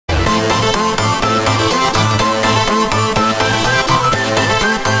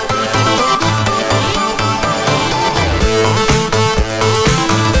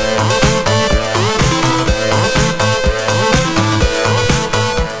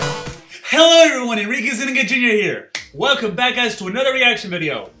Hello everyone, Enrique Zuniga Jr. here. Welcome back guys to another reaction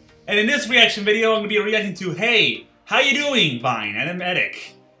video. And in this reaction video, I'm going to be reacting to Hey, How You Doing? Vine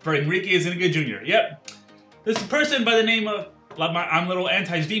animatic for Enrique Zuniga Jr. Yep. This person by the name of I'm Little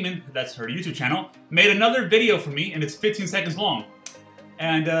Anti-Demon, that's her YouTube channel, made another video for me and it's 15 seconds long.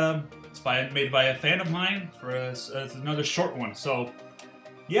 And it's made by a fan of mine for another short one. So,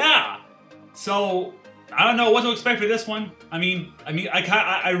 yeah. So, I don't know what to expect for this one. I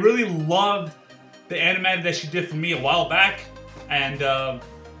really loved the animatic that she did for me a while back, and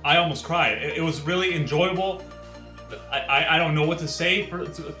I almost cried. It was really enjoyable. I don't know what to say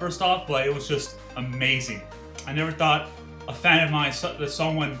first off, but it was just amazing. I never thought a fan of mine,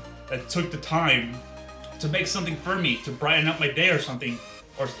 someone that took the time to make something for me to brighten up my day or something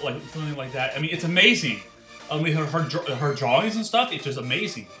like that. I mean, it's amazing. I mean, her drawings and stuff, it's just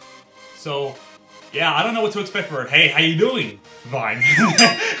amazing. So. Yeah, I don't know what to expect for her. Hey, how you doing, Vine?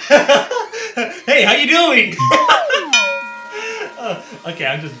 Hey, how you doing? Okay,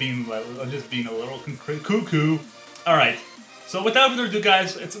 I'm just being a little cuckoo. All right. So without further ado,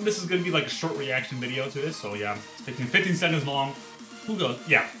 guys, this is gonna be like a short reaction video to this. So yeah, it's 15 seconds long. Who goes?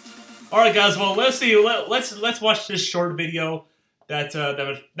 Yeah. All right, guys. Well, let's see. Let's watch this short video that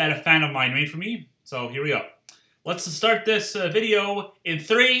a fan of mine made for me. So here we go. Let's start this video in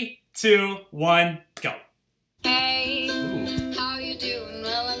 3, 2, 1, go. Hey, how you doing?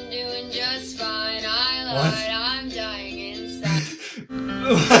 Well, I'm doing just fine. I lied, I'm dying inside.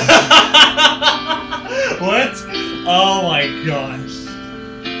 What? Oh my gosh.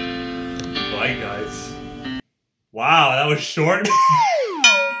 Bye, guys. Wow, that was short.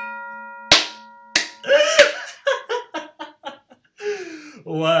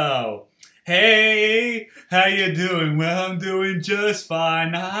 Wow. Hey, how you doing? Well, I'm doing just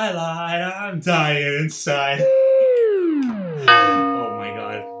fine. I lied, I'm dying inside. Oh my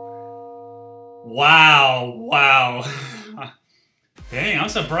god. Wow. Dang, I'm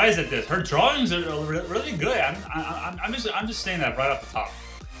surprised at this. Her drawings are really good. I'm just saying that right off the top.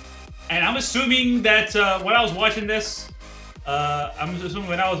 And I'm assuming that when I was watching this,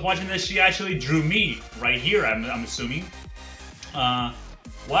 she actually drew me right here. I'm assuming.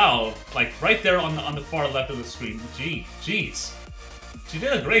 Wow, like right there on the far left of the screen. Jeez. She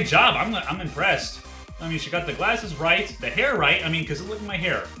did a great job. I'm impressed. I mean, she got the glasses right, the hair right. I mean, because look at my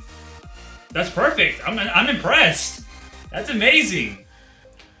hair. That's perfect. I'm impressed. That's amazing.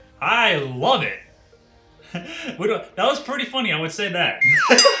 I love it. That was pretty funny, I would say that.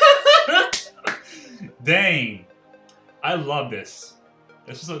 Dang. I love this.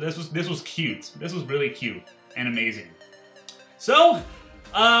 This was cute. This was really cute and amazing. So,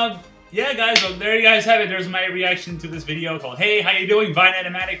 yeah, guys, so there you guys have it. There's my reaction to this video called Hey, How You Doing? Vine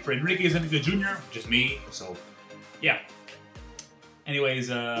animatic for Enrique Zuniga Jr., which is me, so, yeah. Anyways,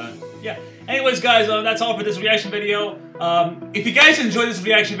 yeah. Anyways, guys, that's all for this reaction video. If you guys enjoyed this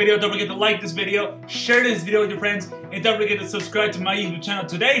reaction video, don't forget to like this video, share this video with your friends, and don't forget to subscribe to my YouTube channel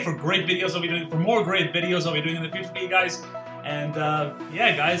today for great videos I'll be doing, for more great videos I'll be doing in the future for you guys. And,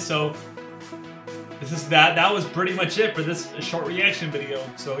 yeah, guys, so... That was pretty much it for this short reaction video.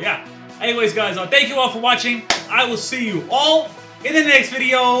 So yeah. Anyways, guys, thank you all for watching. I will see you all in the next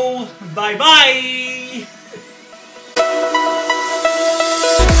video. Bye bye.